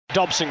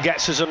Dobson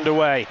gets us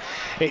underway.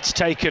 It's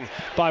taken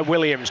by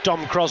Williams.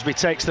 Dom Crosby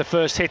takes the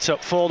first hit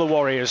up for the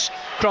Warriors.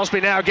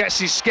 Crosby now gets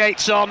his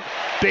skates on.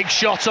 Big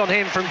shot on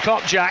him from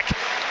Kopjak.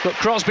 But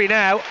Crosby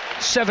now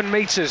 7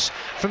 metres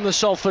from the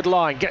Salford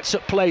line. Gets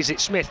up, plays it.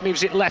 Smith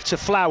moves it left to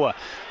Flower.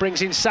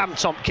 Brings in Sam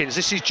Tompkins.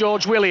 This is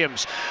George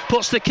Williams.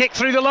 Puts the kick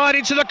through the line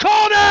into the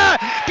corner.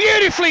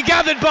 Beautifully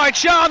gathered by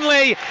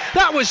Charnley.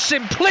 That was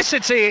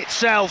simplicity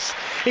itself.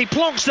 He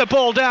plonks the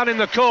ball down in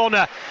the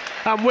corner.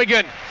 And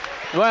Wigan,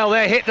 well,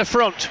 they hit the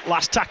front.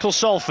 Last tackle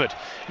Salford.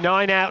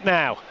 9 out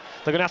now.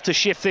 They're going to have to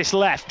shift this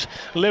left.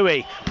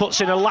 Louis puts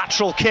in a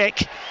lateral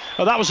kick.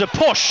 Oh, that was a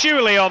push,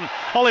 surely, on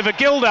Oliver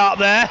Gildart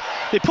there.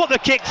 They put the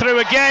kick through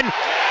again.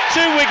 2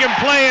 Wigan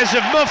players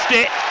have muffed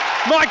it.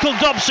 Michael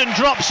Dobson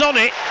drops on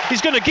it.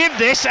 He's going to give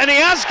this, and he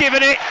has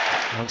given it.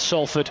 And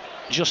Salford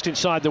just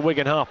inside the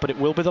Wigan half, but it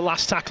will be the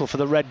last tackle for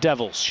the Red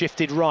Devils.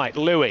 Shifted right.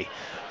 Louis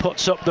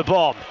puts up the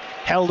bomb.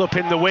 Held up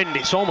in the wind.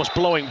 It's almost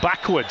blowing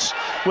backwards.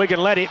 Wigan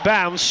let it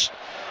bounce.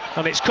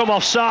 And it's come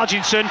off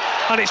Sargentson,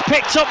 and it's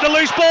picked up the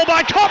loose ball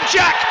by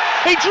Kopjak.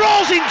 He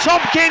draws in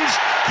Tompkins,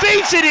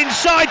 feeds it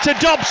inside to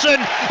Dobson,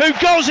 who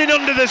goes in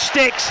under the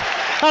sticks.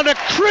 And a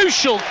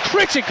crucial,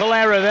 critical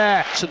error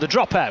there. So the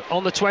dropout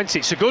on the 20,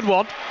 it's a good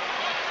one.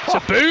 It's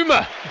a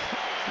boomer.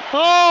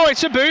 Oh,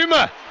 it's a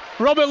boomer.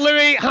 Robert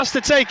Louis has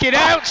to take it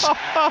out,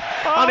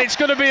 and it's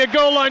going to be a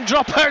goal line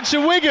dropout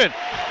to Wigan.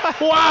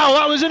 Wow,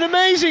 that was an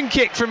amazing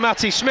kick from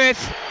Matty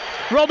Smith.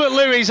 Robert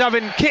Louis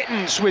having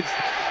kittens with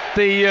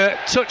the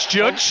touch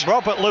judge. Well,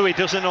 Robert Louis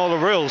doesn't know the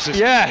rules.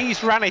 Yeah.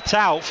 He's ran it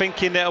out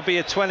thinking it'll be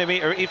a 20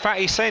 metre. In fact,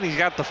 he's saying he's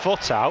had the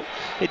foot out.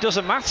 It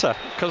doesn't matter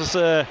because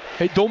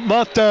it don't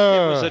matter.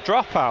 It was a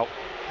dropout.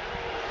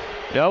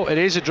 No, it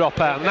is a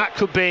dropout, and that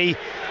could be.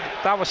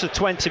 That was a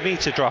 20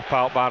 metre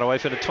dropout, by the way,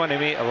 for the 20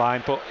 metre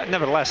line, but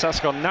nevertheless, that's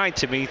gone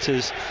 90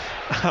 metres.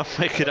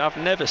 I've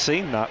never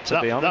seen that,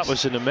 to be honest. That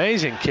was an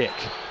amazing kick.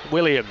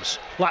 Williams,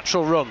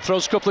 lateral run,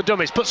 throws a couple of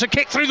dummies, puts a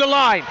kick through the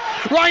line.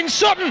 Ryan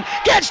Sutton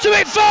gets to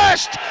it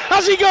first.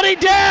 Has he got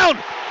it down?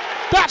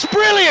 That's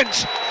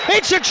brilliant.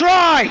 It's a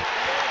try.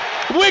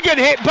 Wigan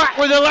hit back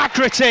with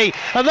alacrity,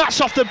 and that's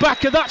off the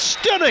back of that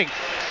stunning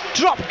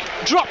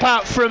drop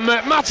out from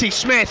Matty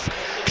Smith.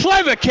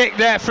 Clever kick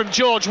there from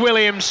George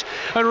Williams,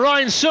 and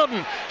Ryan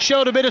Sutton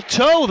showed a bit of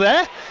toe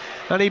there,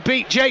 and he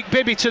beat Jake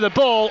Bibby to the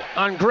ball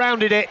and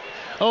grounded it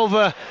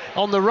over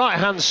on the right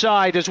hand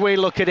side as we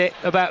look at it,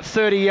 about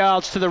 30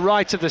 yards to the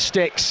right of the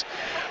sticks.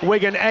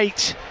 Wigan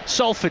 8,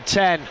 Salford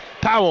 10.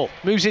 Powell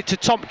moves it to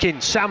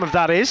Tompkins, Sam of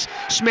that is.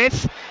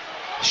 Smith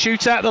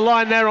shoots out the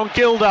line there on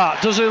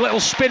Gildart, does a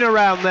little spin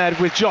around there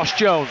with Josh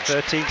Jones.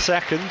 13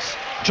 seconds.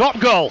 Drop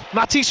goal,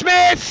 Matty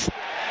Smith!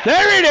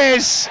 There it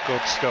is!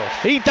 Good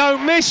stuff. He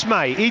don't miss,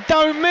 mate, he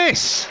don't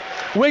miss.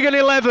 Wigan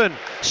 11,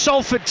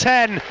 Salford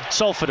 10.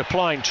 Salford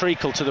applying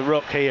treacle to the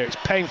ruck here, it's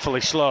painfully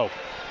slow.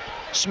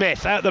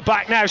 Smith out the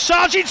back now,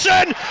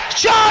 Sargentson!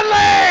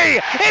 Charnley!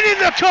 In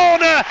the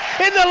corner,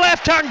 in the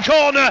left-hand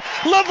corner.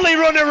 Lovely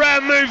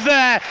run-around move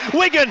there.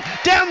 Wigan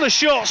down the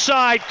short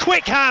side,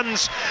 quick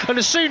hands, and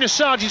as soon as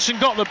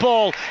Sargentson got the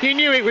ball, you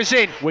knew it was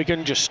in.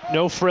 Wigan just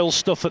no frill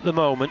stuff at the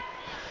moment.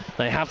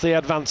 They have the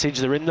advantage,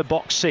 they're in the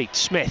box seat.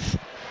 Smith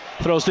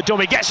throws the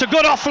dummy, gets a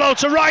good offload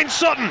to Ryan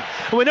Sutton.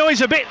 And we know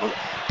he's a bit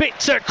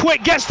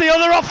quick, gets the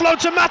other offload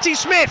to Matty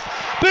Smith.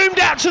 Boomed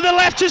out to the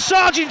left to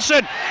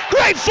Sargentson.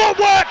 Great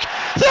footwork,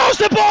 throws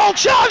the ball,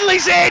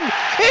 Charnley's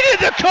into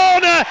the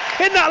corner,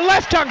 in that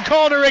left-hand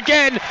corner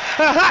again.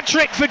 A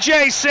hat-trick for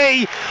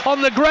JC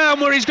on the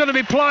ground where he's going to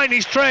be plying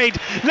his trade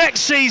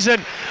next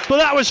season. But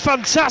that was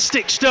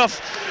fantastic stuff.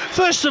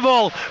 First of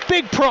all,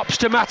 big props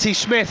to Matty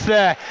Smith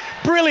there.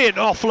 Brilliant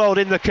offload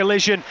in the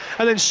collision,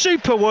 and then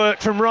super work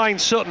from Ryan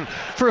Sutton.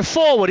 For a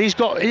forward, he's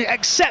got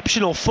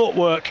exceptional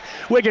footwork.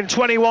 Wigan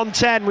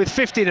 21-10 with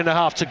 15 and a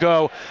half to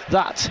go.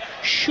 That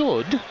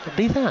should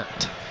be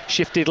that.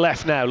 Shifted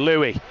left now,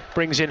 Louis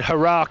brings in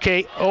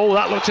Haraki. Oh,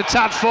 that looked a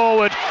tad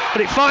forward,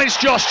 but it finds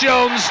Josh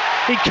Jones.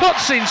 He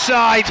cuts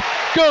inside,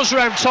 goes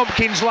round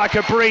Tompkins like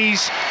a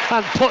breeze,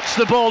 and puts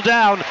the ball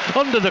down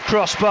under the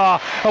crossbar.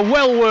 A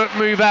well-worked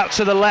move out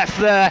to the left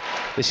there.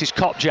 This is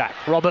Kopjak.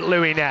 Robert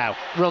Louis now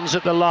runs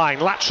at the line,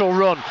 lateral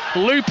run,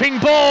 looping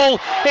ball.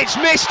 It's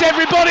missed,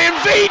 everybody, and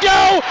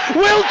Vido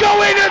will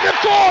go in at the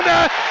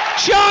corner.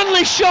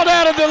 Charnley shot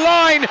out of the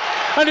line,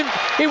 and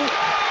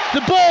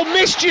the ball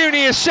missed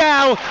Junior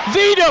Sau.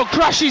 Vido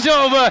crashes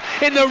over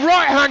in the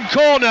right-hand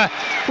corner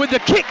with the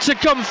kick to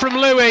come from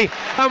Louis,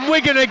 and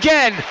Wigan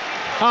again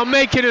are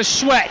making us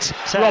sweat.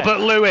 Robert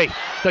Louis,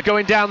 they're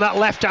going down that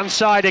left-hand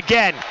side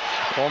again.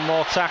 One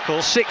more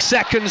tackle. 6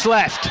 seconds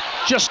left.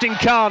 Justin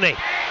Carney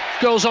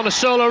goes on a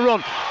solo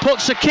run,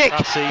 puts a kick,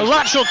 a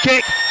lateral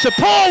kick, it's a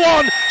poor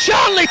one.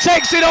 Charnley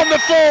takes it on the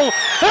full,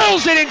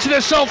 hurls it into the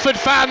Salford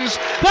fans.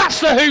 That's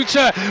the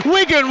hooter.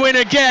 Wigan win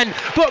again,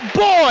 but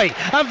boy,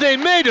 have they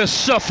made us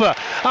suffer.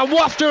 And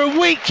after a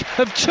week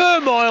of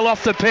turmoil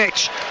off the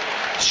pitch,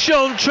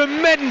 shown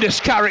tremendous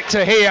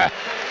character here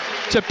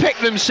to pick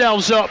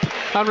themselves up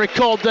and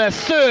record their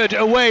 3rd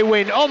away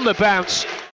win on the bounce.